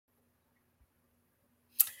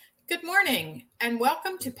Good morning, and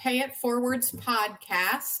welcome to Pay It Forward's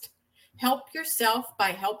podcast, Help Yourself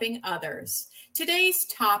by Helping Others. Today's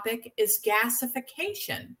topic is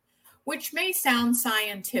gasification, which may sound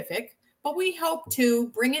scientific, but we hope to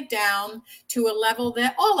bring it down to a level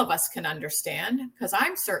that all of us can understand, because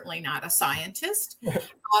I'm certainly not a scientist.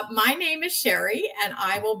 My name is Sherry, and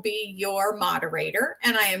I will be your moderator,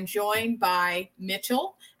 and I am joined by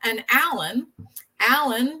Mitchell and Alan.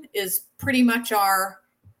 Alan is pretty much our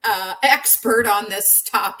expert on this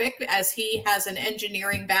topic, as he has an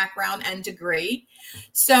engineering background and degree.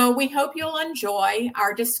 So we hope you'll enjoy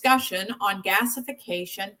our discussion on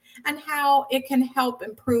gasification and how it can help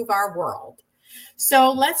improve our world.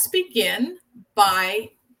 So let's begin by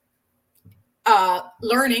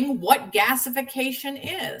learning what gasification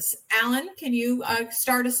is. Alan, can you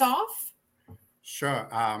start us off? Sure.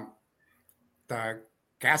 The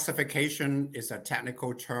gasification is a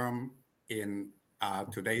technical term in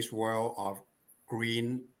today's world of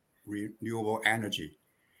green renewable energy.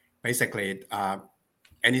 Basically,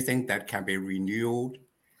 anything that can be renewed,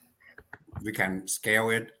 we can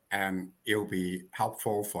scale it and it will be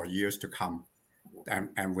helpful for years to come.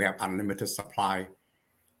 And we have unlimited supply.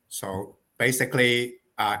 So basically,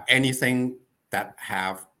 anything that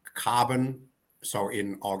have carbon, so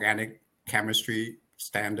in organic chemistry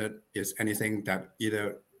standard is anything that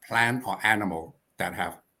either plant or animal that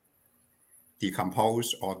have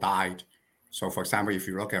decomposed or died. So for example, if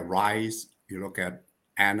you look at rice, you look at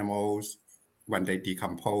animals, when they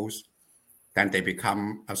decompose, then they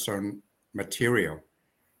become a certain material.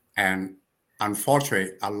 And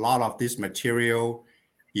unfortunately, a lot of this material,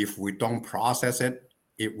 if we don't process it,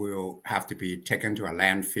 it will have to be taken to a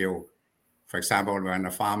landfill. For example, when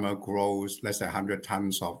a farmer grows, let's say 100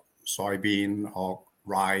 tons of soybean or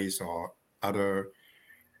rice or other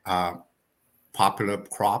popular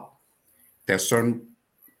crop, there's certain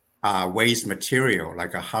waste material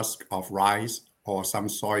like a husk of rice or some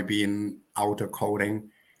soybean outer coating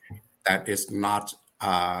that is not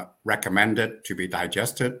recommended to be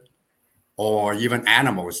digested, or even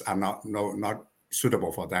animals are not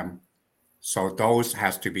suitable for them. So those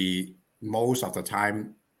has to be most of the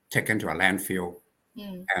time taken to a landfill.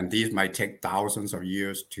 And these might take thousands of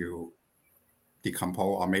years to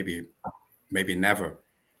decompose, or maybe never.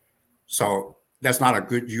 So that's not a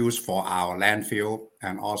good use for our landfill.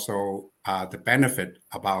 And also the benefit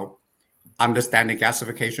about understanding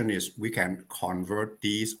gasification is we can convert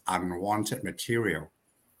these unwanted material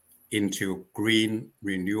into green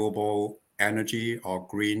renewable energy or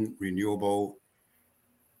green renewable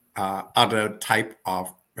other type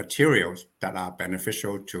of materials that are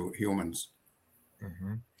beneficial to humans.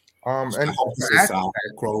 Mm-hmm. So I hope this is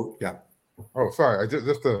growth. Yeah. Oh, sorry.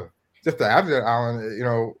 Just to add to that,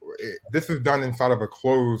 Alan, this is done inside of a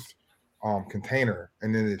closed container,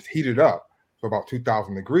 and then it's heated up to about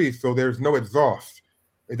 2,000 degrees. So there's no exhaust.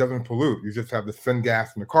 It doesn't pollute. You just have the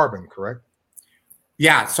syngas and the carbon, correct?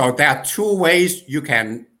 Yeah. So there are two ways you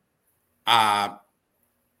can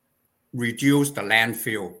reduce the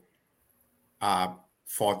landfill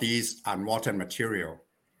for these unwanted material.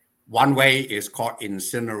 One way is called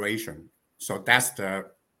incineration. So that's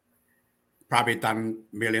probably done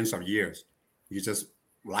millions of years. You just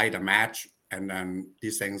light a match and then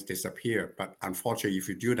these things disappear. But unfortunately, if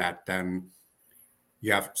you do that, then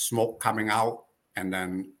you have smoke coming out. And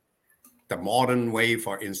then the modern way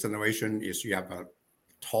for incineration is you have a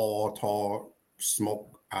tall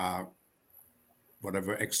smoke,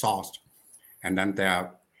 whatever, exhaust. And then there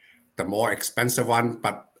are the more expensive one,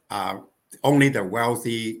 but only the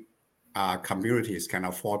wealthy communities can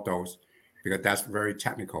afford those because that's very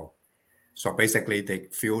technical. So basically they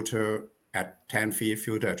filter at 10 feet,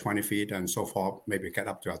 filter at 20 feet and so forth, maybe get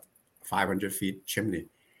up to a 500 feet chimney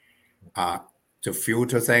to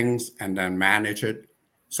filter things and then manage it.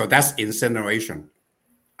 So that's incineration.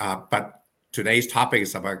 But today's topic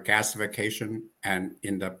is about gasification, and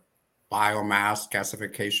in the biomass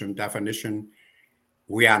gasification definition,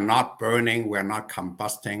 we are not burning, we're not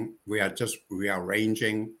combusting, we are just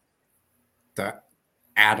rearranging the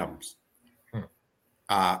atoms.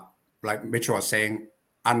 Like Mitchell was saying,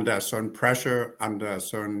 under a certain pressure, under a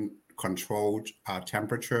certain controlled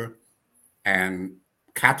temperature, and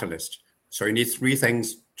catalyst. So you need three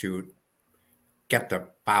things to get the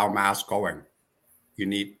biomass going. You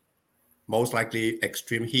need most likely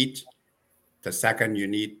extreme heat. The second, you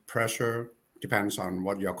need pressure, depends on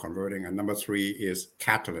what you're converting. And number three is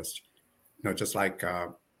catalyst. Just like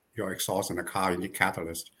your exhaust in a car, you need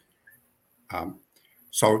catalyst.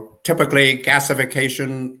 So typically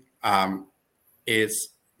gasification is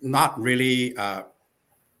not really a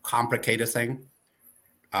complicated thing.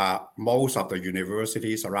 most of the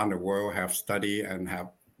universities around the world have studied and have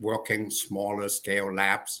working smaller scale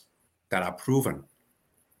labs that are proven.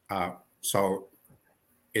 So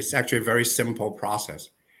it's actually a very simple process.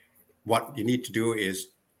 What you need to do is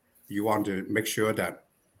you want to make sure that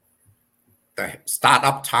the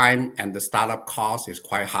startup time and the startup cost is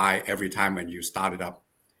quite high every time when you start it up.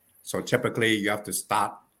 So typically you have to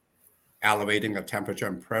start elevating the temperature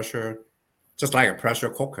and pressure, just like a pressure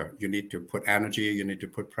cooker. You need to put energy, you need to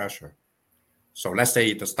put pressure. So let's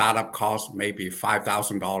say the startup cost maybe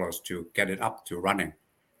 $5,000 to get it up to running.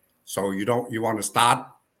 So you want to start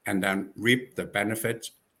and then reap the benefit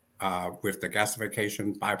with the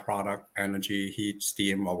gasification byproduct, energy, heat,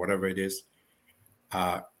 steam, or whatever it is,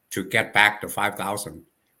 to get back the 5,000.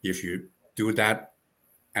 If you do that,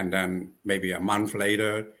 and then maybe a month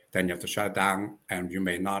later, then you have to shut it down, and you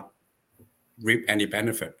may not reap any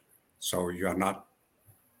benefit. So you are not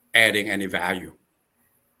adding any value.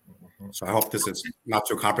 So I hope this is not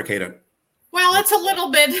too complicated. Well, it's a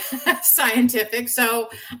little bit scientific. So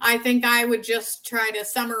I think I would just try to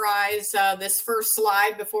summarize this first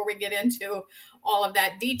slide before we get into all of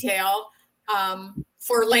that detail.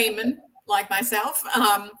 For laymen like myself,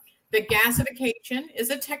 the gasification is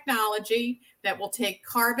a technology that will take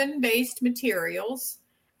carbon-based materials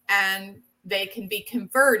and they can be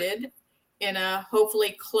converted in a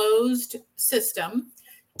hopefully closed system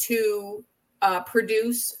to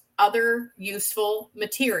produce other useful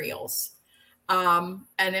materials. And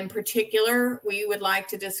in particular, we would like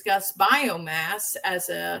to discuss biomass as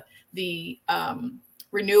the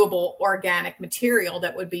renewable organic material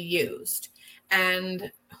that would be used. And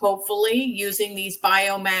hopefully using these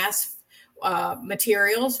biomass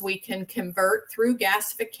materials, we can convert through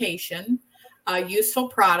gasification useful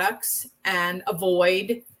products and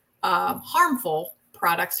avoid harmful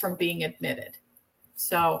products from being emitted.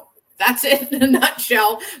 So that's it in a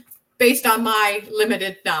nutshell, based on my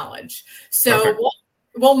limited knowledge. So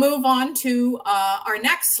we'll move on to our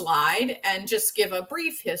next slide and just give a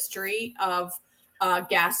brief history of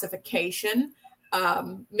gasification.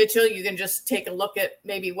 Mitchell, you can just take a look at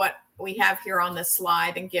maybe what we have here on this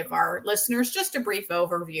slide and give our listeners just a brief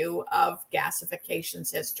overview of gasification's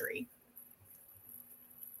history.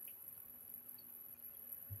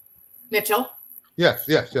 Mitchell? Yes.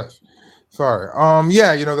 Sorry.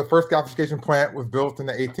 Yeah, the first gasification plant was built in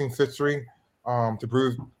the 18th century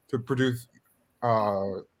to produce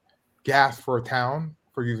gas for a town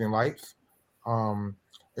for using lights. I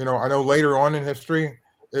know later on in history,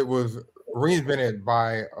 it was reinvented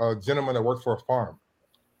by a gentleman that worked for a farm.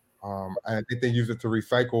 And I think they used it to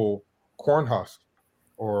recycle corn husks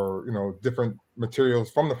or, different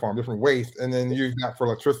materials from the farm, different waste, and then use that for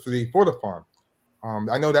electricity for the farm.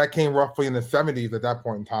 I know that came roughly in the 70s at that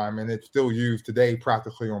point in time, and it's still used today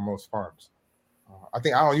practically on most farms. I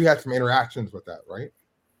think, Alan, you had some interactions with that, right?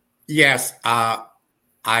 Yes.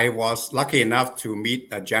 I was lucky enough to meet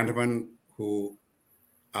a gentleman who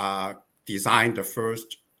designed the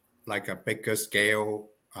first, like a bigger scale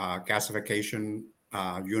gasification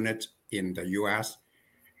unit in the US.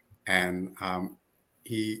 And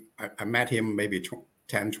I met him maybe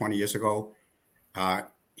 10, 20 years ago.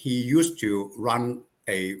 He used to run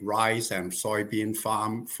a rice and soybean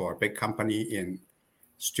farm for a big company in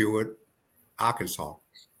Stewart, Arkansas.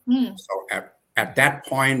 So at that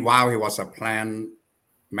point, while he was a plant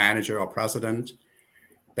manager or president,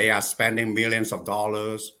 they are spending millions of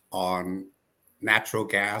dollars on natural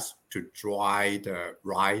gas to dry the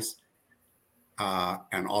rice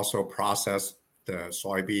and also process the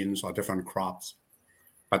soybeans or different crops.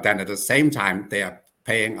 But then at the same time, they are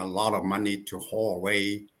paying a lot of money to haul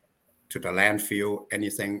away to the landfill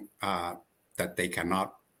anything that they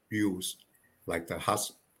cannot use, like the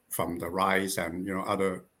husk from the rice and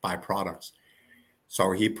other byproducts.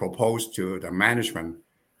 So he proposed to the management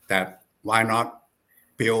that why not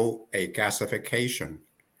build a gasification?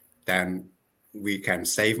 Then we can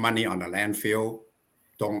save money on the landfill,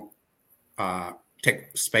 don't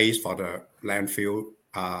take space for the landfill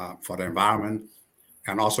for the environment,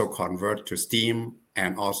 and also convert to steam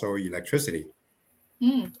and also electricity.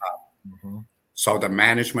 So the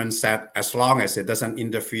management said, as long as it doesn't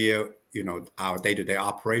interfere, our day-to-day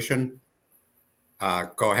operation,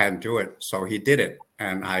 go ahead and do it. So he did it,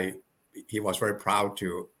 and he was very proud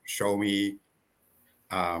to show me,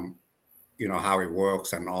 how it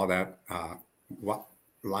works and all that,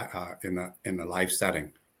 in a life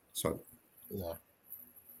setting. So, yeah.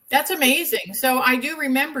 That's amazing. So I do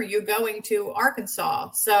remember you going to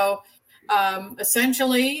Arkansas. So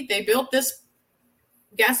essentially, they built this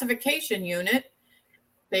gasification unit.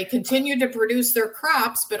 They continued to produce their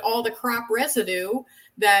crops, but all the crop residue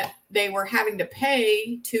that they were having to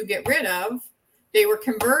pay to get rid of, they were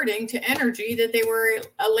converting to energy that they were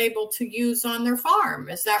able to use on their farm.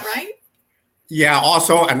 Is that right? Yeah.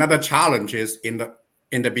 Also, another challenge is in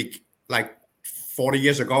the big, like 40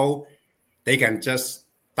 years ago, they can just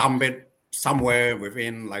dump it somewhere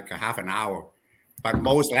within like a half an hour. But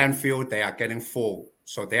most landfill, they are getting full.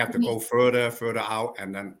 So they have to go further out.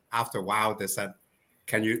 And then after a while, they said,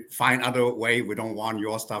 can you find other way? We don't want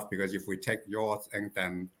your stuff, because if we take your thing,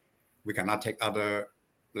 then we cannot take other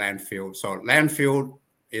landfill. So landfill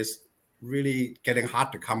is really getting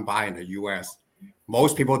hard to come by in the US.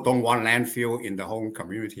 Most people don't want landfill in the home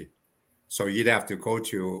community. So you either have to go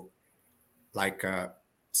to like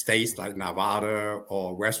states like Nevada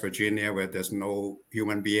or West Virginia where there's no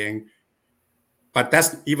human being. But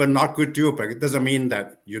that's even not good too, but it doesn't mean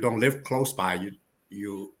that you don't live close by.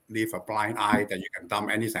 You leave a blind eye that you can dump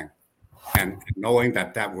anything, and knowing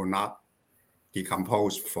that that will not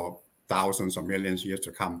decompose for thousands or millions of years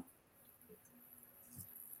to come.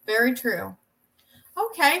 Very true.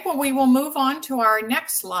 Okay, well, we will move on to our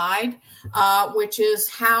next slide, which is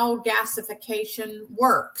how gasification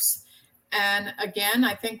works. And again,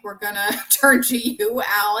 I think we're going to turn to you,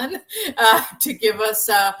 Alan, to give us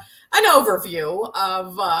an overview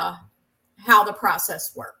of how the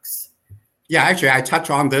process works. Yeah, actually, I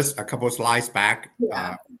touched on this a couple of slides back.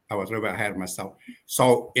 Yeah. I was a little bit ahead of myself.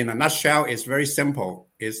 So in a nutshell, it's very simple.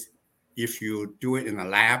 Is if you do it in a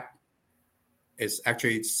lab, it's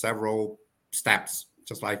actually several steps,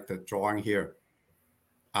 just like the drawing here.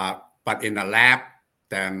 But in the lab,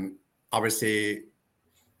 then obviously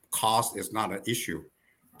cost is not an issue.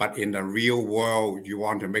 But in the real world, you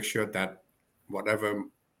want to make sure that whatever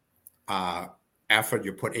effort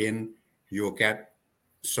you put in, you'll get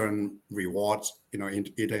certain rewards,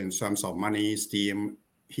 either in terms of money, steam,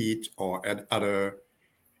 heat, or other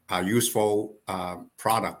useful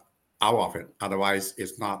product out of it. Otherwise,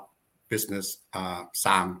 it's not business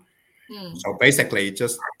sound. So basically,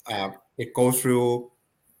 just it goes through.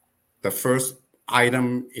 The first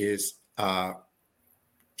item is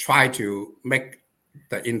try to make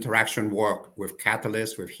the interaction work with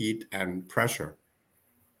catalyst, with heat and pressure.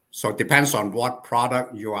 So it depends on what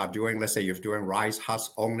product you are doing. Let's say you're doing rice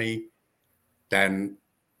husk only, then,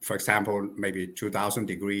 for example, maybe 2000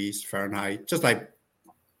 degrees Fahrenheit, just like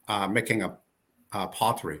making a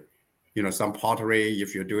pottery. Some pottery,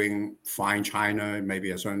 if you're doing fine china,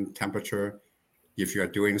 maybe a certain temperature. If you're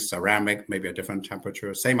doing ceramic, maybe a different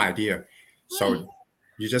temperature, same idea. So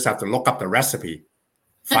you just have to look up the recipe,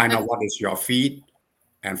 find out what is your feed,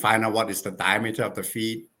 and find out what is the diameter of the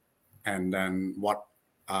feed, and then what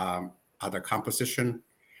are the composition.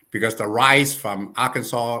 Because the rice from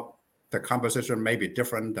Arkansas, the composition may be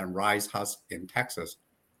different than rice husk in Texas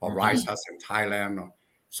or rice husk in Thailand.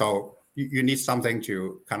 So you need something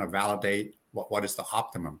to kind of validate what is the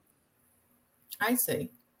optimum. I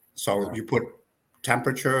see. So you put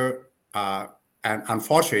temperature, and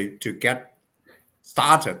unfortunately, to get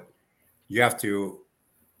started, you have to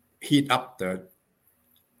heat up the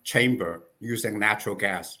chamber using natural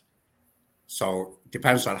gas. So it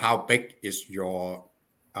depends on how big is your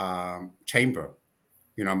chamber.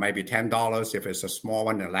 Maybe $10 if it's a small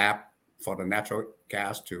one in the lab for the natural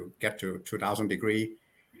gas to get to 2000 degrees,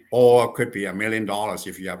 or it could be $1 million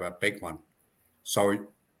if you have a big one. So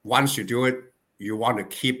once you do it, you want to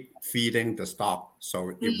keep feeding the stock, so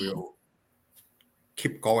it will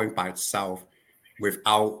keep going by itself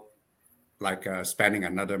without like spending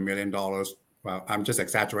another $1 million. Well, I'm just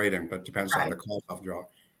exaggerating, but it depends on the cost of your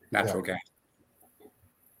natural gas.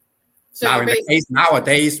 So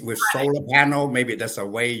nowadays with solar panel, maybe there's a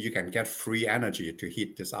way you can get free energy to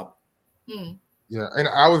heat this up. Yeah, and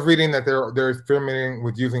I was reading that they're experimenting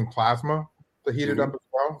with using plasma to heat it up as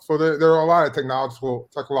well. So there are a lot of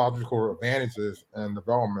technological advantages and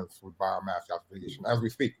developments with biomass gasification as we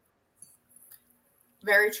speak.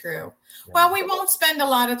 Very true. Well, we won't spend a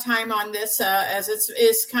lot of time on this as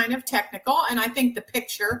it's kind of technical. And I think the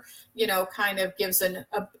picture, kind of gives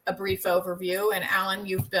a brief overview. And Alan,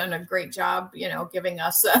 you've done a great job, giving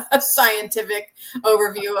us a scientific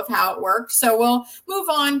overview of how it works. So we'll move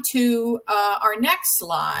on to our next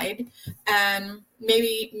slide. And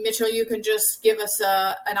maybe, Mitchell, you can just give us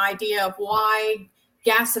an idea of why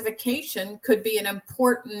gasification could be an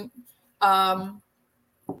important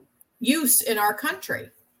use in our country.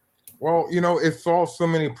 Well, it solves so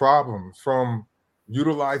many problems, from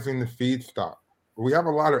utilizing the feedstock. We have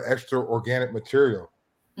a lot of extra organic material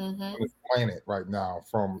on this planet right now,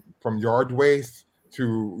 from yard waste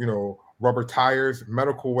to rubber tires,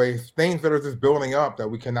 medical waste, things that are just building up that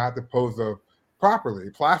we cannot dispose of properly.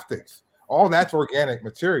 Plastics, all that's organic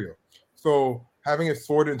material. So having it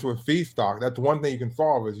sorted into a feedstock, that's one thing you can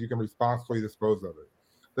solve, is you can responsibly dispose of it.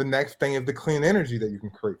 The next thing is the clean energy that you can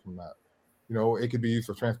create from that. You know, it could be used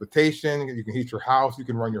for transportation. You can heat your house. You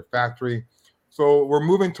can run your factory. So we're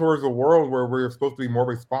moving towards a world where we're supposed to be more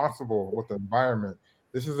responsible with the environment.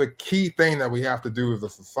 This is a key thing that we have to do as a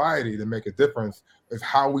society to make a difference, is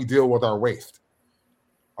how we deal with our waste.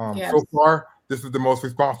 Yes. So far, this is the most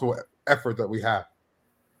responsible effort that we have.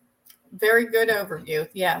 Very good overview.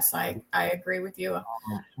 Yes, I agree with you.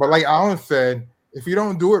 But like Alan said, if you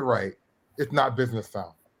don't do it right, it's not business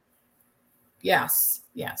sound. Yes.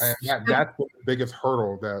 And that's the biggest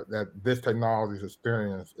hurdle that this technology has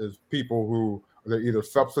experienced, is people who they're either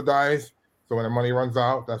subsidized, so when the money runs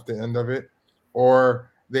out, that's the end of it,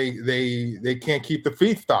 or they can't keep the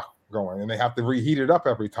feedstock going and they have to reheat it up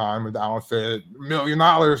every time. And Alan said, $1 million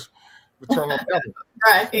return on capital.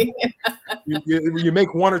 Right. You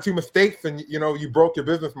make one or two mistakes and you broke your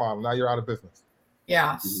business model. Now you're out of business.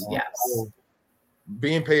 Yes. Yes. So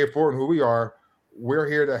being paid it forward and who we are, we're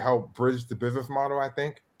here to help bridge the business model, I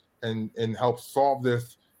think, and help solve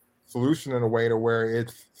this solution in a way to where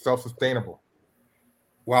it's self-sustainable.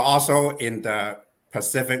 Well, also in the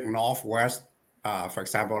Pacific Northwest, for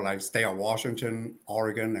example, like state of Washington,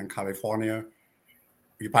 Oregon, and California,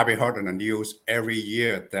 you probably heard in the news every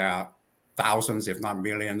year there are thousands, if not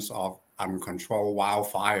millions, of uncontrolled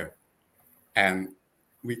wildfire. And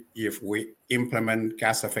if we implement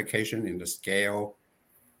gasification in the scale,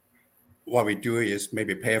 what we do is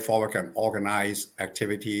maybe pay it forward can organize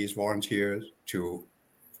activities, volunteers to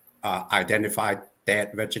identify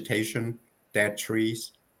dead vegetation, dead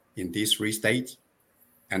trees in these 3 states,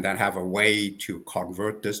 and then have a way to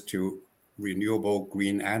convert this to renewable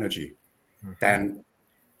green energy. Mm-hmm.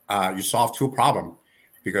 Then you solve 2 problems,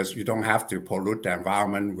 because you don't have to pollute the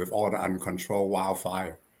environment with all the uncontrolled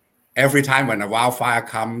wildfire. Every time when a wildfire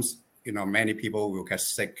comes, many people will get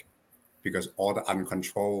sick because all the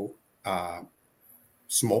uncontrolled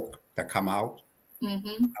smoke that come out.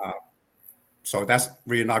 Mm-hmm. So that's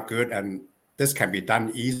really not good. And this can be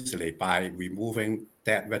done easily by removing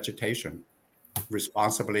that vegetation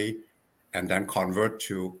responsibly and then convert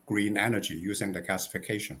to green energy using the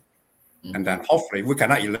gasification. Mm-hmm. And then hopefully we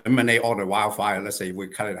cannot eliminate all the wildfire. Let's say we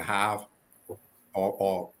cut it in half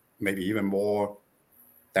or maybe even more,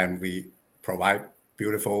 then we provide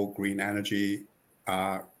beautiful green energy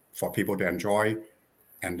for people to enjoy,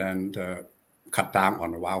 and then cut down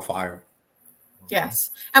on the wildfire.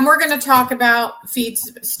 Yes. And we're going to talk about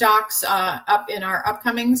feedstocks up in our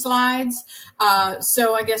upcoming slides.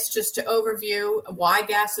 So I guess just to overview why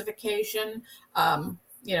gasification,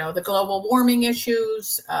 the global warming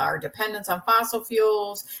issues, our dependence on fossil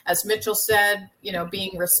fuels, as Mitchell said,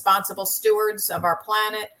 being responsible stewards of our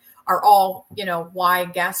planet are all, why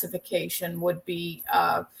gasification would be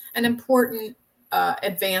an important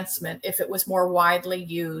advancement if it was more widely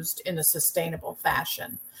used in a sustainable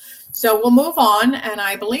fashion. So we'll move on, and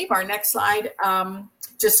I believe our next slide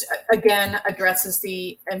just again addresses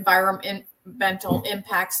the environmental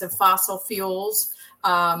impacts of fossil fuels,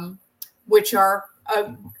 which are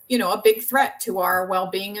a big threat to our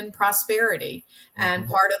well-being and prosperity. And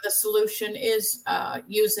part of the solution is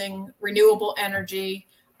using renewable energy,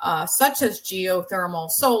 such as geothermal,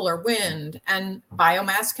 solar, wind, and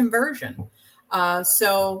biomass conversion.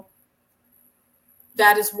 So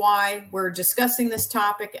that is why we're discussing this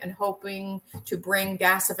topic and hoping to bring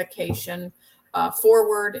gasification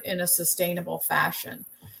forward in a sustainable fashion.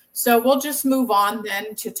 So we'll just move on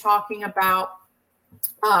then to talking about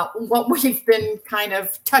what we've been kind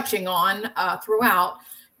of touching on throughout.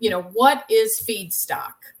 What is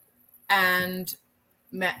feedstock? And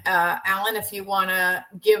Alan, if you want to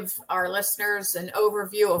give our listeners an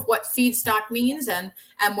overview of what feedstock means and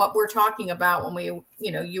what we're talking about when we,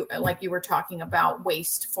 you were talking about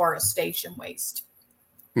waste, forestation waste.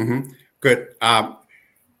 Mm-hmm. Good.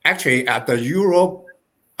 Actually, the Europe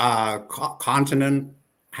continent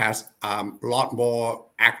has a lot more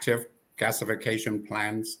active gasification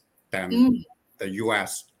plants than the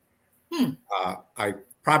US.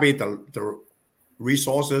 Probably the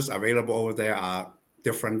resources available over there are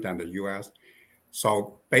different than the US.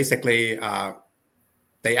 So basically,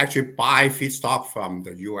 they actually buy feedstock from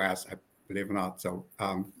the US, I believe it or not. So,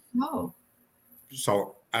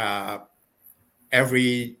 so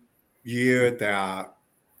every year there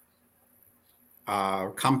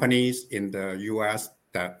are companies in the US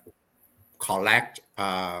that collect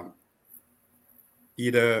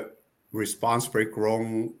either responsibly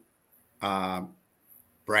grown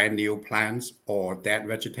brand new plants or dead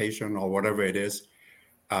vegetation or whatever it is.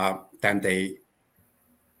 Then they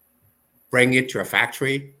bring it to a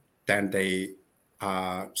factory. Then they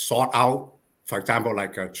sort out for example,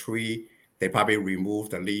 like a tree, they probably remove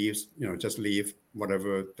the leaves, just leave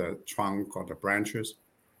whatever the trunk or the branches.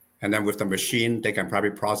 And then with the machine, they can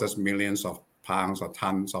probably process millions of pounds or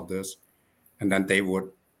tons of this. And then they would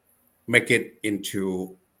make it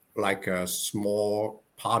into like a small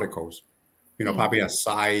particles, probably a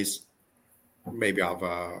size maybe of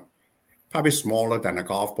probably smaller than a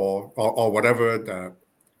golf ball or whatever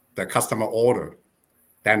the customer ordered.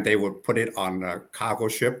 Then they would put it on a cargo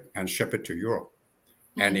ship and ship it to Europe.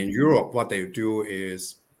 And in Europe, what they do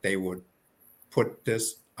is they would put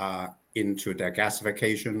this into their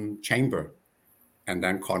gasification chamber and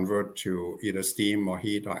then convert to either steam or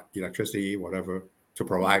heat or electricity, whatever, to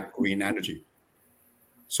provide green energy.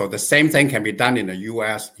 So the same thing can be done in the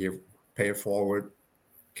US if Pay It Forward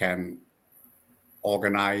can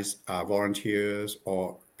organize volunteers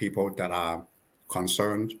or people that are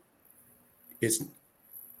concerned. It's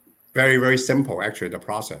very, very simple, actually, the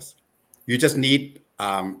process. You just need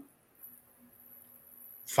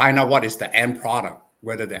find out what is the end product,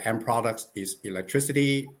 whether the end product is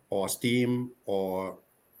electricity or steam or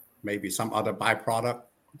maybe some other byproduct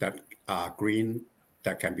that green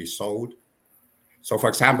that can be sold. So for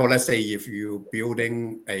example, let's say if you're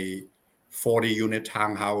building a 40-unit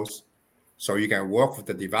townhouse, so you can work with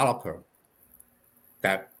the developer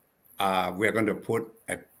that we're going to put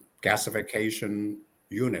a gasification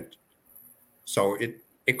unit. So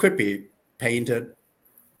it could be painted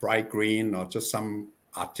bright green or just some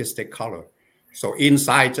artistic color. So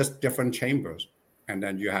inside just different chambers. And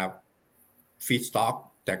then you have feedstock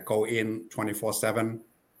that go in 24/7.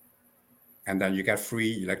 And then you get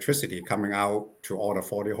free electricity coming out to all the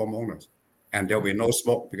 40 homeowners. And there'll be no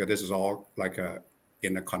smoke because this is all like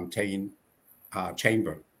in a contained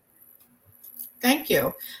chamber. Thank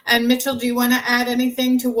you. And Mitchell, do you want to add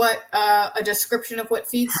anything to what a description of what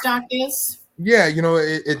feedstock is? Yeah,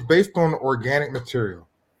 it's based on organic material.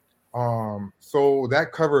 So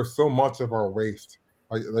that covers so much of our waste.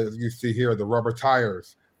 Like you see here, the rubber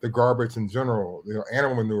tires, the garbage in general,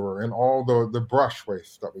 animal manure, and all the brush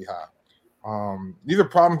waste that we have. These are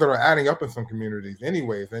problems that are adding up in some communities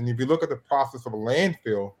anyways. And if you look at the process of a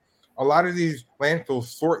landfill, a lot of these landfills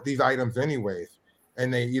sort these items anyways,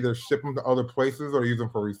 and they either ship them to other places or use them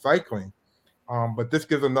for recycling. But this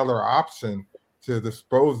gives another option to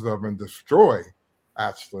dispose of and destroy,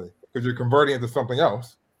 actually, because you're converting it to something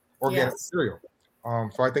else, organic material.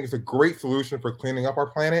 So I think it's a great solution for cleaning up our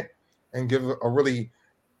planet and gives a really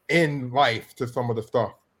end life to some of the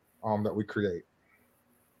stuff that we create.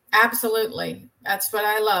 Absolutely. That's what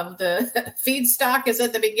I love. The feedstock is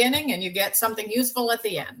at the beginning and you get something useful at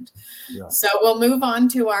the end. Yeah. So we'll move on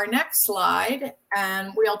to our next slide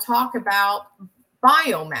and we'll talk about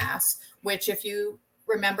biomass, which if you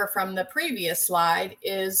remember from the previous slide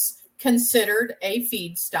is considered a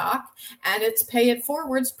feedstock and it's Pay It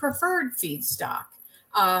Forward's preferred feedstock.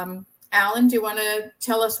 Alan, do you want to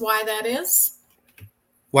tell us why that is?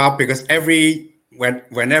 Well, because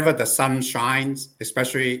whenever the sun shines,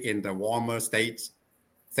 especially in the warmer states,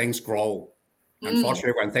 things grow.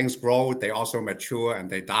 Unfortunately, when things grow, they also mature and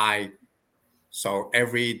they die. So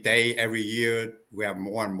every day, every year, we have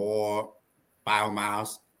more and more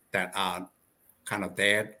biomass that are kind of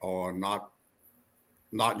dead or not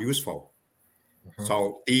useful. Mm-hmm.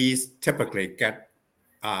 So these typically get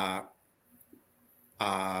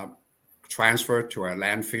transferred to a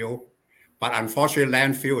landfill. But unfortunately,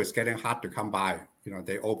 landfill is getting hard to come by.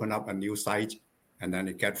 They open up a new site and then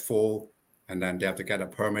it gets full and then they have to get a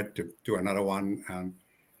permit to do another one. And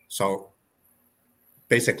so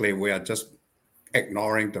basically we are just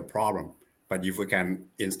ignoring the problem. But if we can,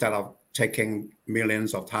 instead of taking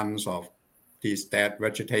millions of tons of these dead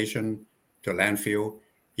vegetation to landfill,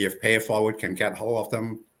 if Pay It Forward can get hold of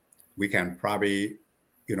them, we can probably,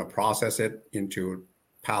 process it into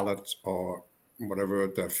pallets or whatever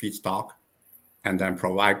the feedstock, and then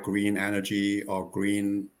provide green energy or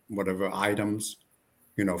green whatever items,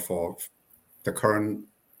 for the current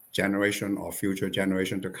generation or future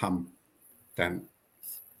generation to come, then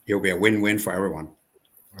it'll be a win-win for everyone.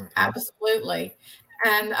 Absolutely.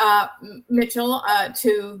 And Mitchell,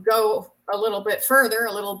 to go a little bit further,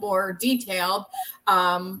 a little more detailed,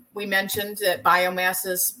 we mentioned that biomass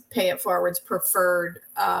is Pay It Forward's preferred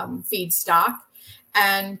feedstock.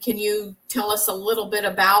 And can you tell us a little bit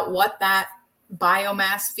about what that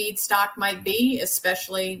biomass feedstock might be,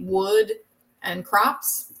 especially wood and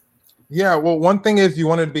crops? Yeah, well, one thing is you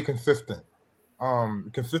want it to be consistent.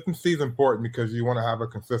 Consistency is important because you want to have a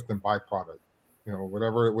consistent byproduct.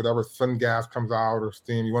 Whatever syngas comes out or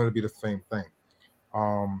steam, you want it to be the same thing.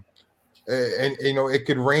 And it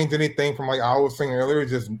could range anything from, like I was saying earlier,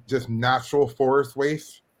 just natural forest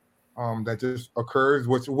waste, that just occurs,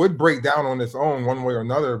 which would break down on its own one way or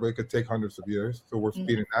another, but it could take hundreds of years. So we're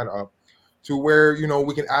speeding that up to where,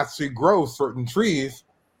 we can actually grow certain trees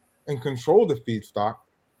and control the feedstock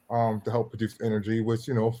to help produce energy, which,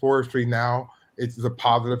 forestry now, it's a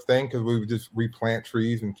positive thing because we would just replant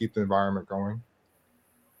trees and keep the environment going.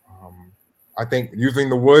 I think using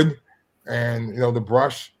the wood and, the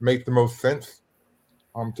brush makes the most sense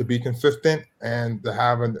to be consistent and to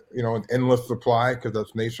have an endless supply because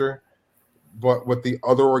that's nature. But with the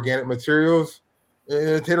other organic materials,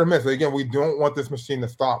 it's hit or miss. Again, we don't want this machine to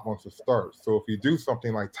stop once it starts. So if you do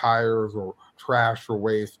something like tires or trash or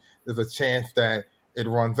waste, there's a chance that it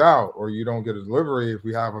runs out or you don't get a delivery. If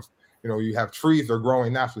we have you have trees that are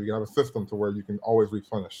growing naturally, you have a system to where you can always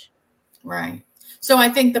replenish. Right. So I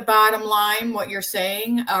think the bottom line, what you're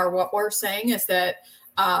saying, or what we're saying, is that,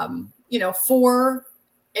 for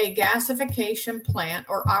a gasification plant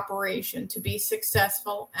or operation to be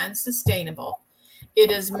successful and sustainable, it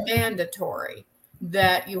is mandatory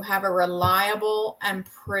that you have a reliable and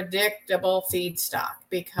predictable feedstock,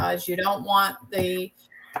 because you don't want the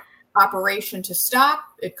operation to stop.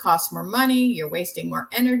 It costs more money. You're wasting more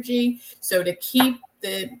energy. So to keep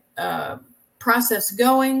the process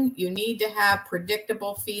going, you need to have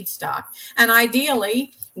predictable feedstock. And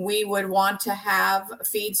ideally, we would want to have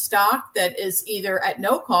feedstock that is either at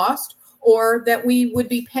no cost or that we would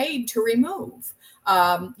be paid to remove.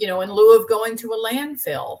 In lieu of going to a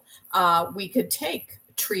landfill, we could take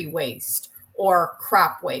tree waste or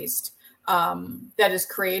crop waste that is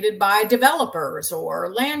created by developers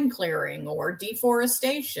or land clearing or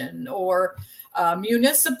deforestation or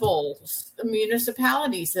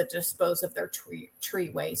municipalities that dispose of their tree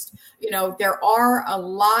waste. There are a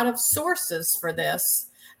lot of sources for this,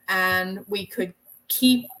 and we could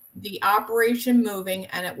keep the operation moving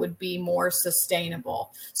and it would be more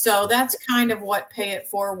sustainable. So that's kind of what Pay It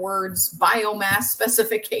Forward's biomass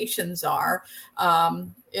specifications are,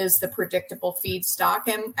 is the predictable feedstock.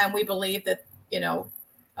 And we believe that,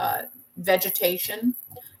 vegetation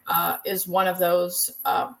is one of those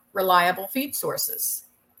reliable feed sources.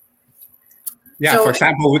 Yeah, so, for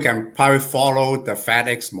example, we can probably follow the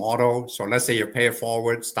FedEx model. So let's say you Pay It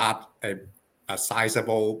Forward, start a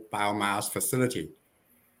sizable biomass facility.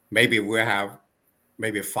 Maybe we'll have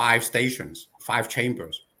 5 stations, 5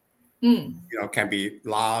 chambers. Can be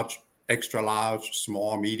large, extra large,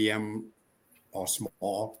 small, medium, or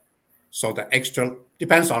small. So the extra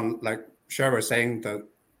depends on, like Cheryl was saying, the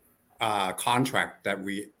contract that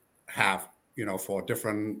we have, for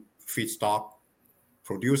different feedstock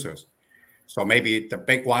producers. So maybe the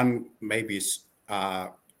big one, maybe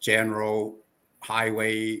general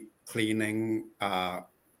highway cleaning,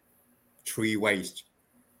 tree waste.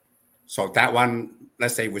 So that one,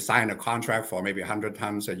 let's say we sign a contract for maybe 100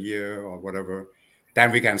 tons a year or whatever,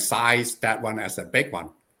 then we can size that one as a big one.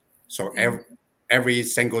 So every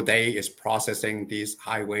single day is processing these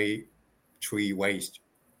highway tree waste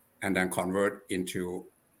and then convert into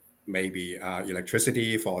maybe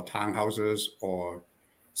electricity for townhouses or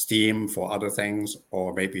steam for other things,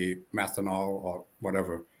 or maybe methanol or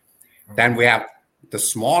whatever. Then we have the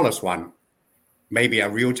smallest one, maybe a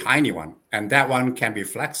real tiny one. And that one can be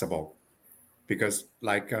flexible because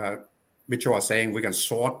like Mitchell was saying, we can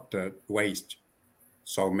sort the waste.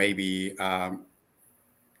 So maybe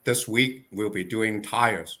this week we'll be doing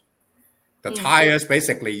tires. The tires,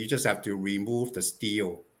 basically, you just have to remove the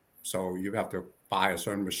steel. So you have to buy a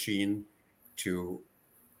certain machine to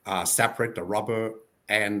separate the rubber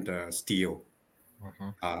and the steel.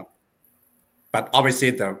 But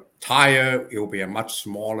obviously the tire, it will be a much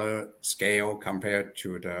smaller scale compared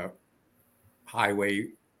to the highway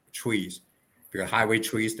trees, because highway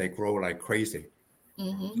trees, they grow like crazy.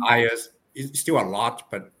 Tires is still a lot,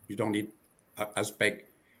 but you don't need as big.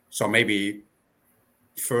 So maybe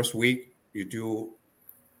first week you do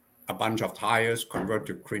a bunch of tires, convert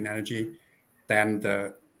to clean energy. Then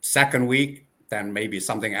the second week, then maybe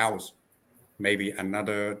something else, maybe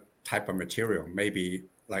another type of material, maybe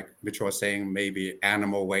like Mitchell was saying, maybe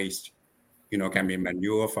animal waste, can be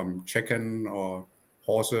manure from chicken or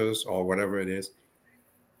horses or whatever it is.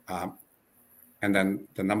 And then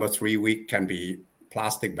the number 3 week can be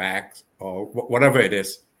plastic bags or whatever it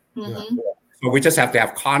is. So we just have to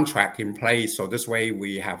have contract in place. So this way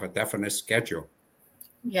we have a definite schedule.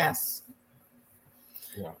 Yes.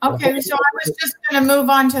 Yeah. Okay, so I was just going to move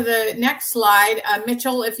on to the next slide.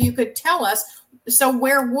 Mitchell, if you could tell us, so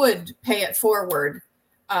where would Pay It Forward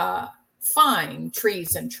find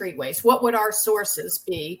trees and tree waste? What would our sources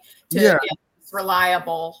be to get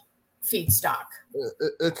reliable feedstock?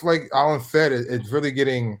 It's like Alan said, it's really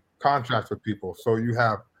getting contracts with people. So you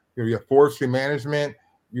have forestry management,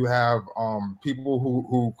 You have people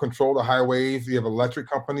who control the highways. You have electric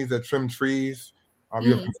companies that trim trees.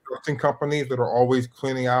 You have construction companies that are always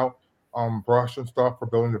cleaning out brush and stuff for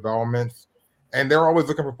building developments, and they're always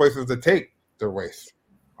looking for places to take their waste.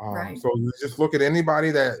 Right. So you just look at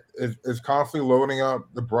anybody that is constantly loading up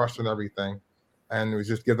the brush and everything, and we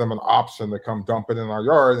just give them an option to come dump it in our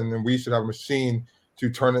yard, and then we should have a machine to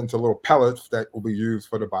turn it into little pellets that will be used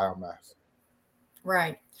for the biomass.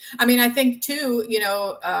 Right. I mean, I think too,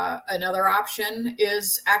 another option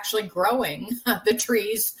is actually growing the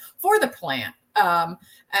trees for the plant.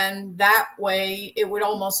 And that way it would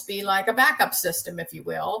almost be like a backup system, if you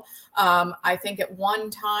will. I think at one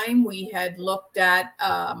time we had looked at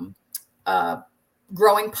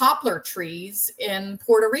growing poplar trees in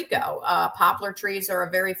Puerto Rico. Poplar trees are a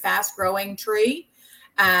very fast growing tree,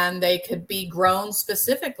 and they could be grown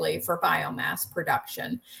specifically for biomass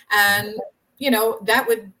production. And that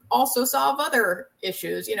would also solve other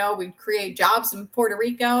issues. We'd create jobs in Puerto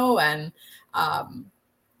Rico, and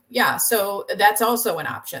so that's also an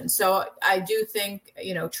option. So I do think,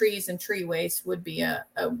 trees and tree waste would be a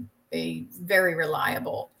very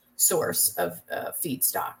reliable source of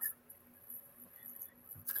feedstock.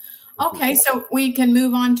 Okay, so we can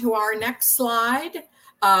move on to our next slide.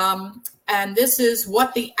 And this is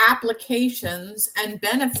what the applications and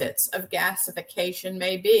benefits of gasification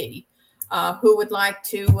may be. Who would like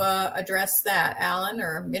to address that, Alan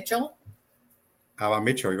or Mitchell?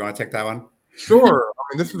 Mitchell, you want to take that one? Sure. I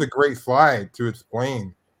mean, this is a great slide to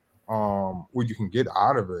explain what you can get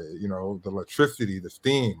out of it. The electricity, the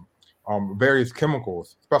steam, various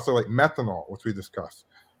chemicals, especially like methanol, which we discussed,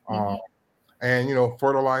 and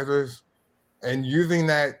fertilizers, and using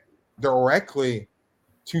that directly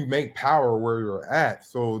to make power where you're at.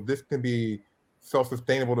 So this can be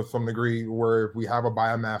self-sustainable to some degree, where if we have a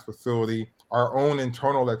biomass facility, our own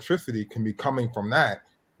internal electricity can be coming from that,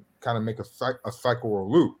 kind of make a cycle or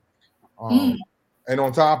loop. And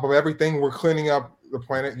on top of everything, we're cleaning up the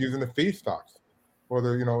planet using the feedstocks.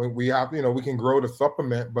 Whether we have, we can grow to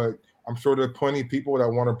supplement, but I'm sure there are plenty of people that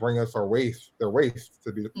want to bring us their waste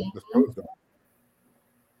to be disposed of.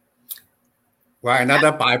 Well,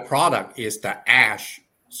 another byproduct is the ash.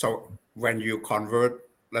 So when you convert,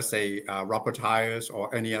 let's say, rubber tires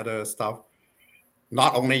or any other stuff,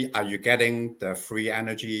 not only are you getting the free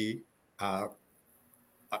energy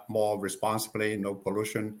more responsibly, no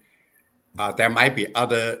pollution, there might be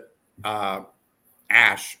other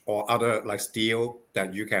ash or other like steel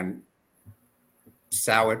that you can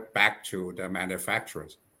sell it back to the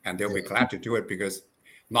manufacturers, and they'll be glad to do it, because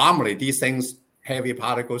normally these things, heavy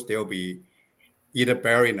particles, they'll be either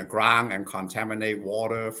buried in the ground and contaminate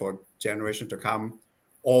water for generations to come,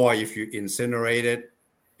 or if you incinerate it,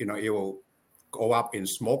 it will go up in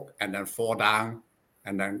smoke and then fall down,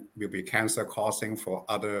 and then will be cancer causing for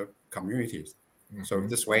other communities. So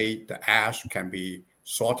this way, the ash can be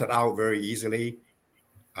sorted out very easily,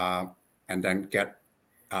 and then get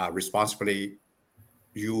responsibly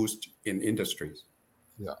used in industries.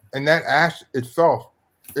 Yeah, and that ash itself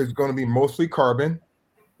is going to be mostly carbon,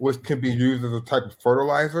 which can be used as a type of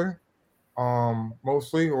fertilizer,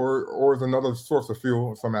 mostly, or as another source of fuel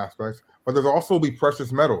in some aspects. But there's also be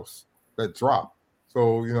precious metals that drop.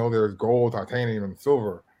 So there's gold, titanium, and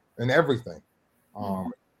silver, and everything.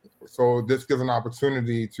 So this gives an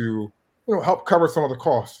opportunity to help cover some of the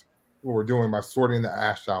costs what we're doing by sorting the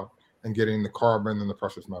ash out and getting the carbon and the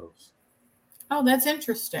precious metals. Oh, that's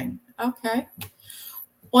interesting. Okay.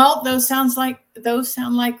 Well, those sound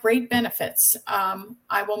like great benefits.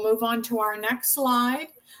 I will move on to our next slide,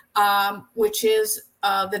 which is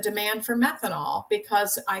the demand for methanol,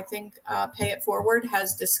 because I think Pay It Forward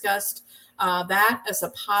has discussed that as a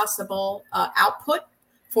possible output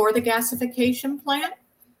for the gasification plant.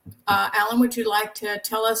 Alan, would you like to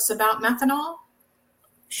tell us about methanol?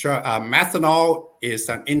 Sure. Methanol is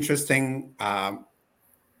an interesting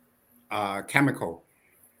chemical.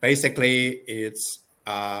 Basically, it's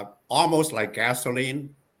almost like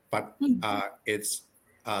gasoline, but it's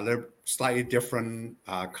a little slightly different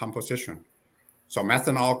composition. So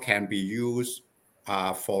methanol can be used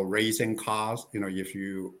for racing cars. If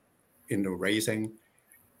you into racing,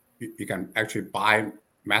 you can actually buy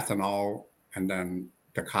methanol, and then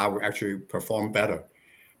the car will actually perform better.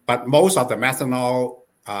 But most of the methanol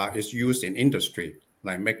is used in industry,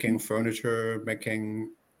 like making furniture,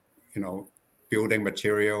 making, building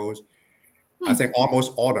materials. I think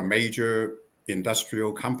almost all the major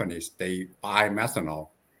industrial companies, they buy methanol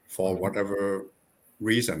for whatever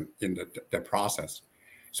reason in the process.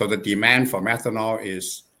 So the demand for methanol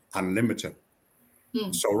is unlimited.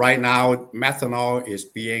 So right now, methanol is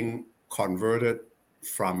being converted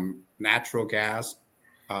from natural gas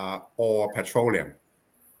or petroleum.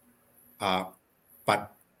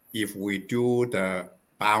 But if we do the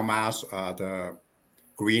biomass, the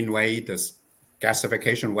green way, this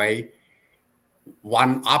gasification way,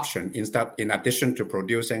 one option in addition to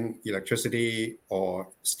producing electricity or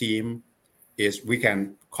steam is we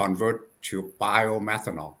can convert to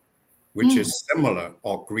biomethanol, which is similar,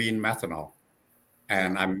 or green methanol.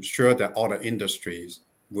 And I'm sure that other industries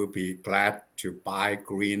will be glad to buy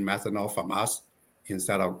green methanol from us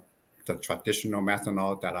instead of the traditional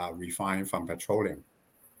methanol that are refined from petroleum.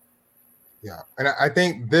 Yeah, and I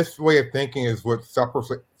think this way of thinking is what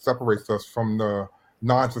separates us from the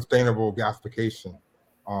non-sustainable gasification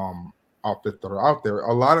outfits that are out there.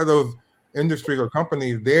 A lot of those industries or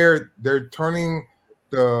companies, they're turning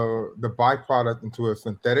the byproduct into a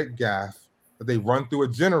synthetic gas that they run through a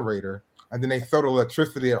generator, and then they sell the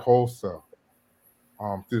electricity at wholesale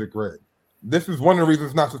through the grid. This is one of the reasons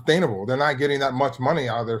it's not sustainable. They're not getting that much money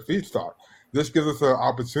out of their feedstock. This gives us an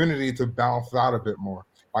opportunity to balance it out a bit more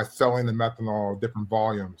by selling the methanol different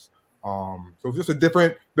volumes. So just a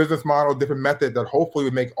different business model, different method that hopefully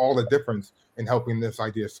would make all the difference in helping this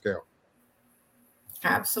idea scale.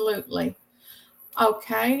 Absolutely.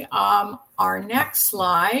 Okay. Our next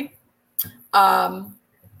slide,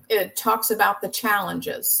 it talks about the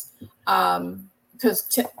challenges. Because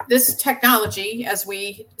this technology, as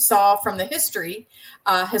we saw from the history,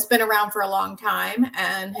 has been around for a long time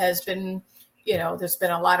and has been, there's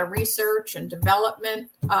been a lot of research and development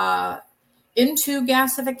into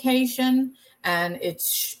gasification, and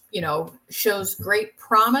it's, shows great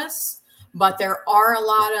promise, but there are a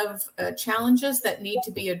lot of challenges that need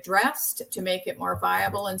to be addressed to make it more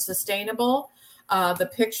viable and sustainable. The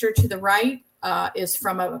picture to the right is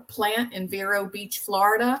from a plant in Vero Beach,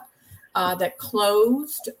 Florida, that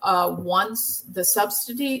closed once the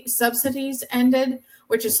subsidies ended,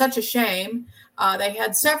 which is such a shame. They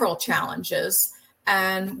had several challenges,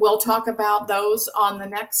 and we'll talk about those on the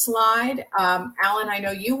next slide. Alan, I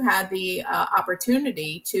know you had the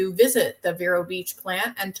opportunity to visit the Vero Beach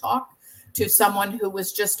plant and talk to someone who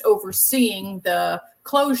was just overseeing the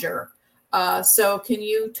closure. So can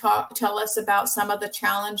you tell us about some of the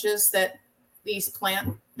challenges that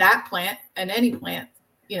that plant and any plant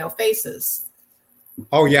faces?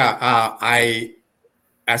 Oh yeah, I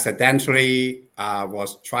accidentally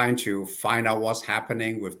was trying to find out what's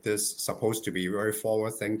happening with this supposed to be very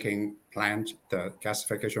forward-thinking plant, the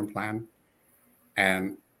gasification plant,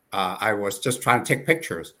 and I was just trying to take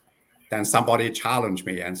pictures. Then somebody challenged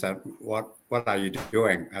me and said, "What are you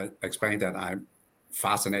doing?" I explained that I'm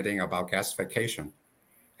fascinating about gasification,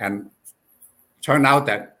 and turned out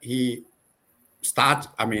that he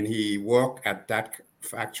worked at that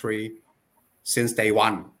factory since day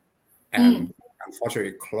one, and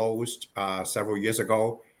unfortunately closed several years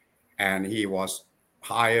ago, and he was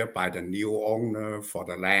hired by the new owner for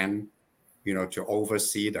the land, to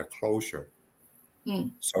oversee the closure.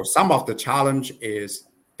 So some of the challenge is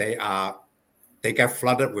they get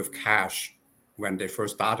flooded with cash when they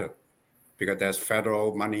first started, because there's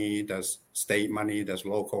federal money, there's state money, there's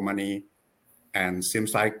local money, and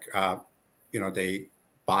seems like they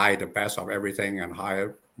buy the best of everything and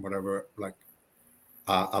hire whatever, like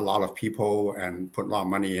a lot of people, and put a lot of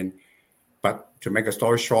money in. But to make a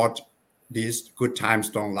story short, these good times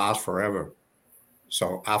don't last forever.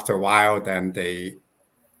 So after a while, then they,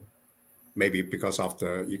 maybe because of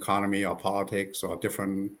the economy or politics or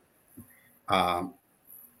different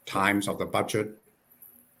times of the budget.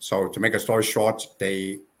 So to make a story short,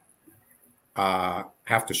 they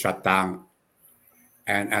have to shut down.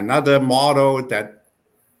 And another model that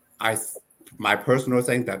my personal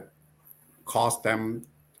thing that caused them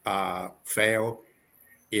fail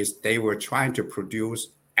is they were trying to produce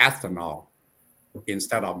ethanol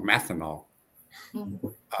instead of methanol.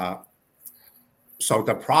 So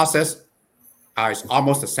the process is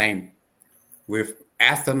almost the same. With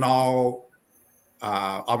ethanol,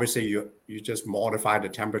 obviously you just modify the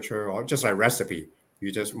temperature, or just a recipe,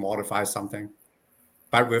 you just modify something.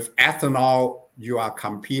 But with ethanol, you are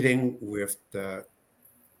competing with the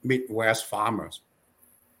Midwest farmers,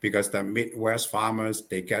 because the Midwest farmers,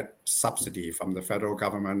 they get subsidy from the federal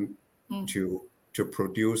government to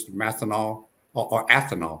produce methanol or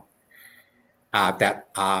ethanol that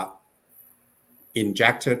are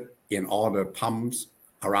injected in all the pumps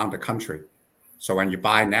around the country. So when you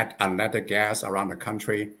buy unleaded gas around the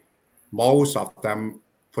country, most of them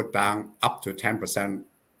put down up to 10%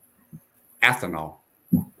 ethanol.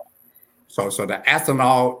 So the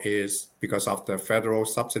ethanol is, because of the federal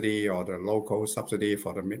subsidy or the local subsidy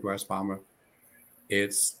for the Midwest farmer,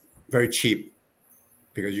 it's very cheap,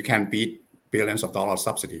 because you can beat billions of dollars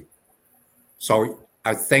subsidy. So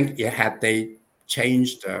I think had they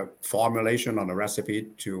changed the formulation on the recipe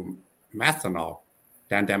to methanol,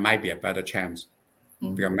 then there might be a better chance.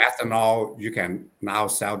 Because methanol, you can now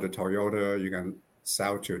sell to Toyota, you can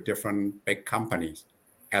sell to different big companies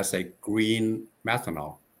as a green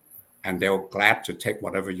methanol. And they're glad to take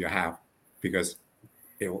whatever you have because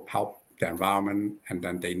it will help the environment, and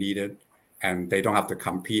then they need it. And they don't have to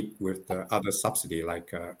compete with the other subsidy like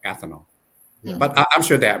ethanol. But I'm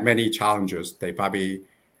sure there are many challenges. They probably,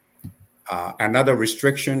 another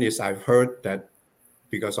restriction is I've heard that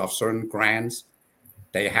because of certain grants,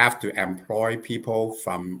 they have to employ people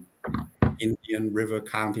from Indian River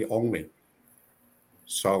County only.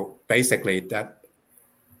 So basically that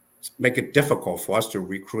make it difficult for us to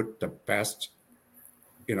recruit the best,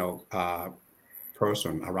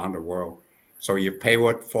 person around the world. So if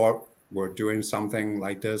Payward for were doing something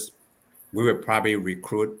like this, we would probably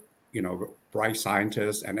recruit, bright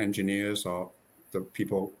scientists and engineers or the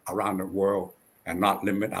people around the world and not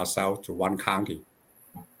limit ourselves to one county.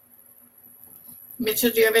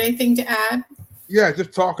 Mitchell, do you have anything to add? Yeah,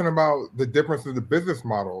 just talking about the difference of the business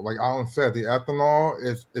model. Like Alan said, the ethanol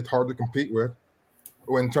it's hard to compete with.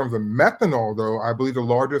 In terms of methanol, though, I believe the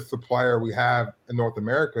largest supplier we have in North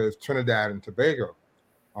America is Trinidad and Tobago,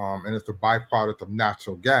 and it's a byproduct of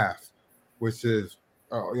natural gas, which is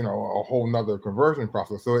a whole nother conversion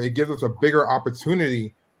process. So it gives us a bigger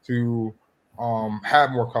opportunity to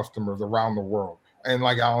have more customers around the world. And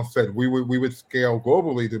like Alan said, we would scale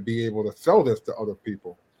globally to be able to sell this to other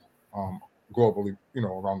people globally,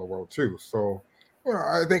 around the world too. So,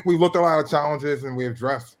 I think we looked at a lot of challenges and we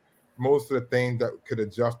addressed most of the things that could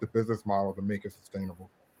adjust the business model to make it sustainable.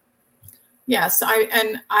 Yes,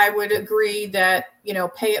 I would agree that,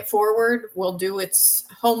 Pay It Forward will do its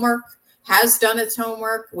homework, has done its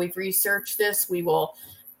homework. We've researched this. We will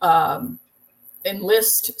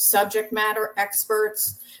enlist subject matter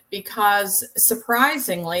experts because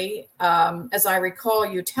surprisingly, as I recall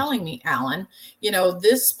you telling me, Alan,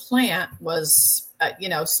 this plant was,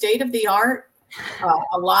 state of the art.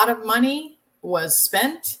 A lot of money was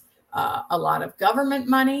spent, a lot of government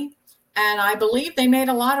money. And I believe they made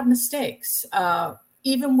a lot of mistakes,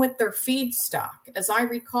 even with their feedstock. As I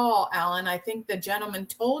recall, Alan, I think the gentleman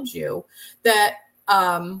told you that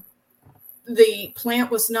the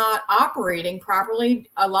plant was not operating properly,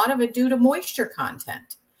 a lot of it due to moisture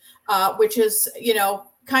content, which is,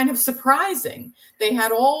 kind of surprising. They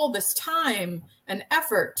had all this time and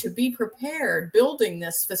effort to be prepared building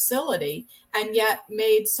this facility and yet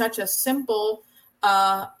made such a simple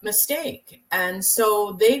mistake. And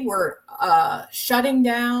so they were shutting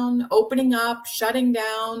down, opening up, shutting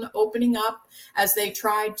down, opening up as they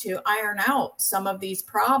tried to iron out some of these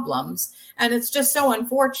problems. And it's just so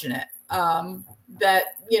unfortunate that,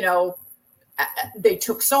 they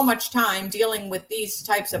took so much time dealing with these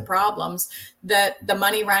types of problems that the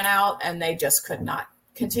money ran out and they just could not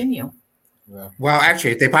continue. Yeah. Well,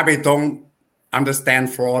 actually, they probably don't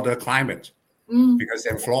understand Florida climate. Because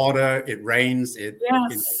in Florida it rains.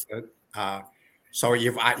 So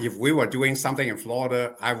if we were doing something in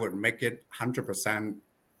Florida, I would make it 100%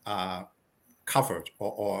 covered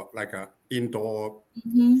or like a indoor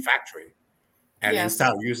factory, and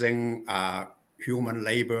instead of using human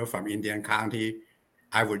labor from Indian County,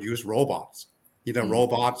 I would use robots, either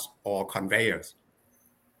robots or conveyors.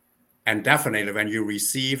 And definitely, when you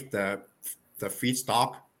receive the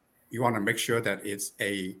feedstock, you want to make sure that it's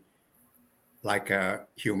like a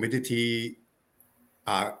humidity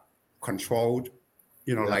controlled,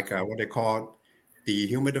 like what they call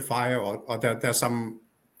the humidifier, or there's some,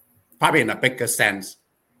 probably in a bigger sense.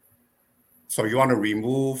 So you want to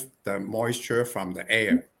remove the moisture from the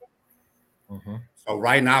air. So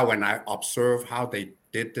right now, when I observe how they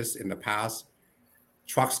did this in the past,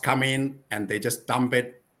 trucks come in and they just dump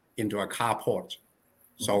it into a carport.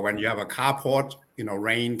 So when you have a carport,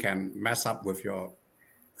 rain can mess up with your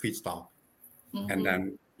feedstock. And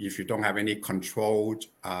then if you don't have any controlled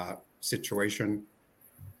situation,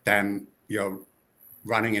 then you're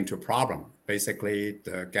running into a problem. Basically,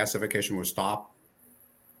 the gasification will stop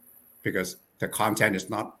because the content is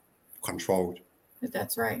not controlled.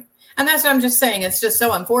 That's right. And that's what I'm just saying. It's just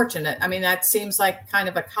so unfortunate. I mean, that seems like kind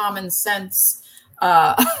of a common sense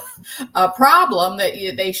a problem that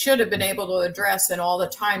they should have been able to address in all the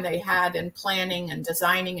time they had in planning and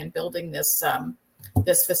designing and building this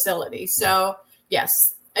this facility. So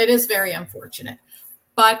yes, it is very unfortunate,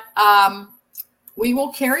 but we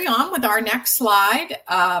will carry on with our next slide.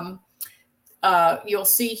 You'll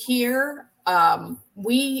see here,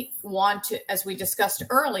 we want to, as we discussed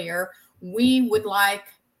earlier, we would like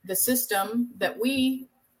the system that we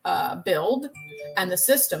build and the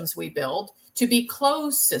systems we build to be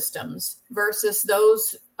closed systems versus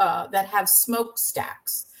those that have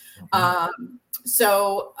smokestacks.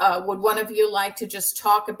 So would one of you like to just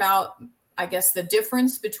talk about, I guess, the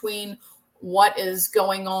difference between what is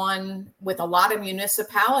going on with a lot of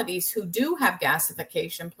municipalities who do have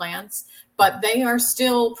gasification plants, but they are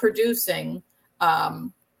still producing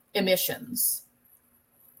emissions?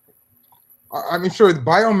 I mean, sure,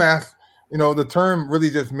 biomass, the term really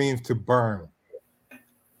just means to burn.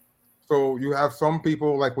 So you have some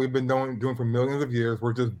people, like we've been doing for millions of years,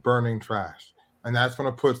 we're just burning trash. And that's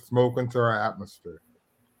going to put smoke into our atmosphere.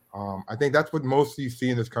 I think that's what most you see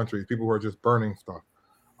in this country, people who are just burning stuff.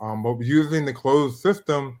 But using the closed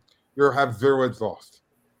system, you'll have zero exhaust.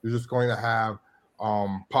 You're just going to have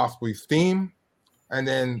possibly steam, and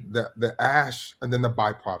then the ash, and then the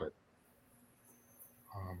byproduct.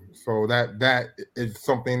 So that is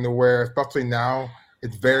something to where, especially now,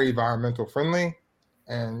 it's very environmental friendly.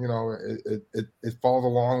 And, it falls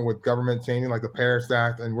along with government changing, like the Paris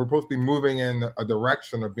Act. And we're supposed to be moving in a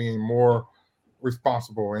direction of being more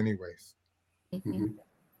responsible anyways. Mm-hmm.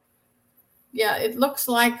 Yeah, it looks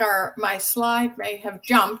like my slide may have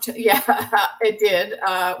jumped. Yeah, it did.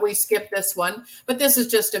 We skipped this one. But this is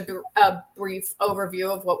just a brief overview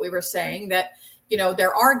of what we were saying, that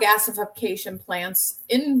there are gasification plants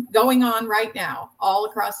going on right now all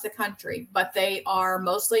across the country, but they are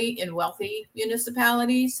mostly in wealthy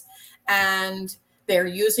municipalities, and they're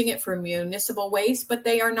using it for municipal waste, but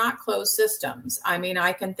they are not closed systems. I mean,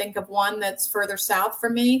 I can think of one that's further south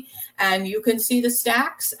from me, and you can see the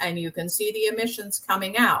stacks and you can see the emissions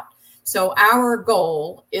coming out. So our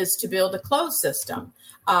goal is to build a closed system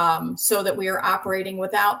so that we are operating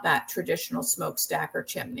without that traditional smokestack or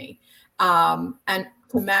chimney. And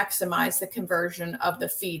to maximize the conversion of the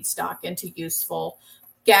feedstock into useful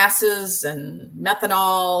gases and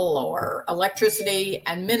methanol or electricity,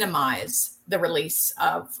 and minimize the release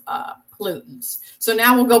of pollutants. So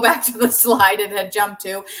now we'll go back to the slide it had jumped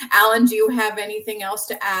to. Alan, do you have anything else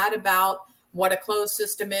to add about what a closed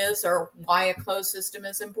system is, or why a closed system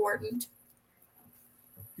is important?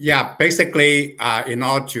 Yeah, basically, in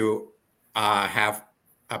order to have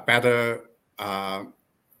a better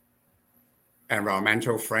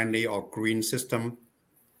environmental friendly or green system,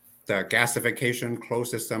 the gasification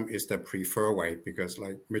closed system is the preferred way, because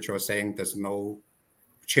like Mitchell was saying, there's no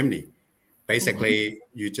chimney. Basically,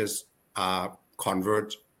 you just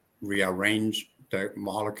rearrange the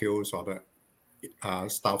molecules or the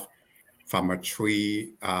stuff from a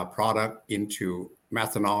tree product into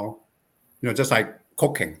methanol, just like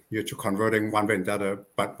cooking, you're converting one way and the other,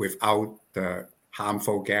 but without the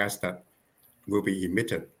harmful gas that will be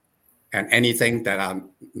emitted. And anything that are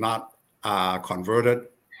not converted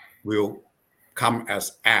will come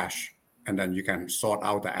as ash, and then you can sort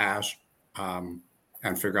out the ash and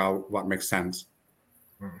figure out what makes sense.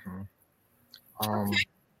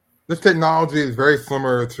 This technology is very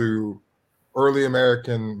similar to early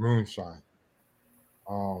American moonshine,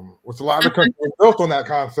 which a lot of countries were built on that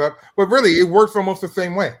concept, but really it works almost the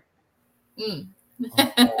same way. To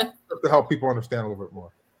help people understand a little bit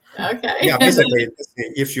more. Okay. Yeah, basically,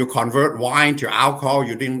 if you convert wine to alcohol,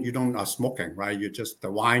 you don't are smoking, right?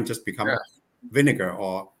 The wine just becomes vinegar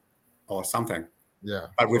or something. Yeah,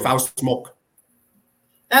 but without smoke.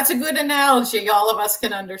 That's a good analogy. All of us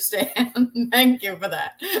can understand. Thank you for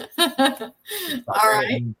that. All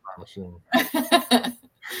right.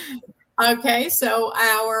 Okay, so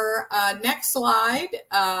our next slide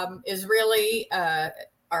is really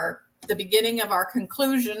the beginning of our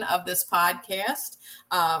conclusion of this podcast.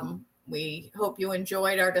 We hope you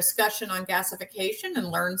enjoyed our discussion on gasification and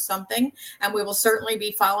learned something. And we will certainly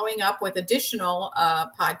be following up with additional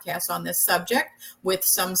podcasts on this subject with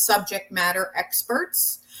some subject matter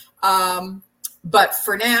experts. But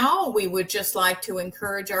for now, we would just like to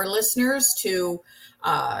encourage our listeners to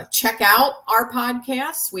check out our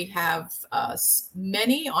podcasts. We have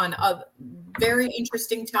many on very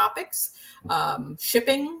interesting topics,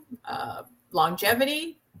 shipping,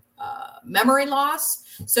 longevity, memory loss.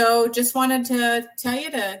 So just wanted to tell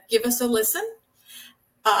you to give us a listen.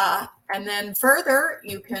 And then further,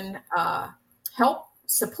 you can help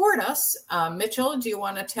support us. Mitchell, do you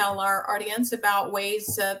want to tell our audience about ways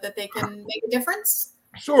that they can make a difference?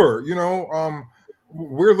 Sure.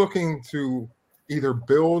 We're looking to either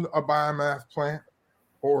build a biomass plant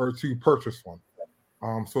or to purchase one.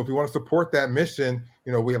 So if you want to support that mission,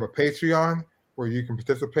 we have a Patreon where you can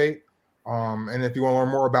participate. And if you want to learn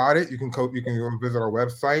more about it, you can go visit our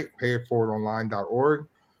website, payitforwardonline.org.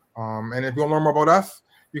 And if you want to learn more about us,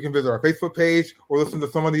 you can visit our Facebook page or listen to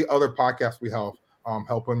some of the other podcasts we have,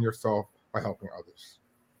 helping yourself by helping others.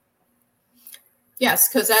 Yes,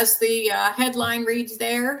 because as the headline reads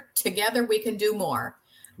there, together we can do more.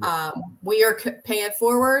 We are Pay It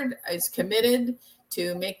Forward is committed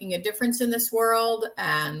to making a difference in this world,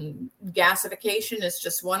 and gasification is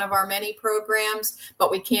just one of our many programs,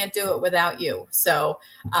 but we can't do it without you. So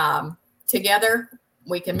together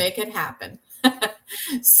we can make it happen.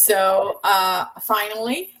 So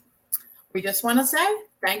finally, we just want to say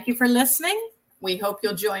thank you for listening. We hope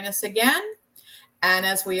you'll join us again. And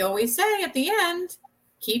as we always say at the end,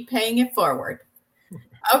 keep paying it forward.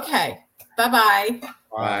 Okay. Bye-bye.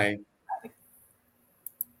 Bye.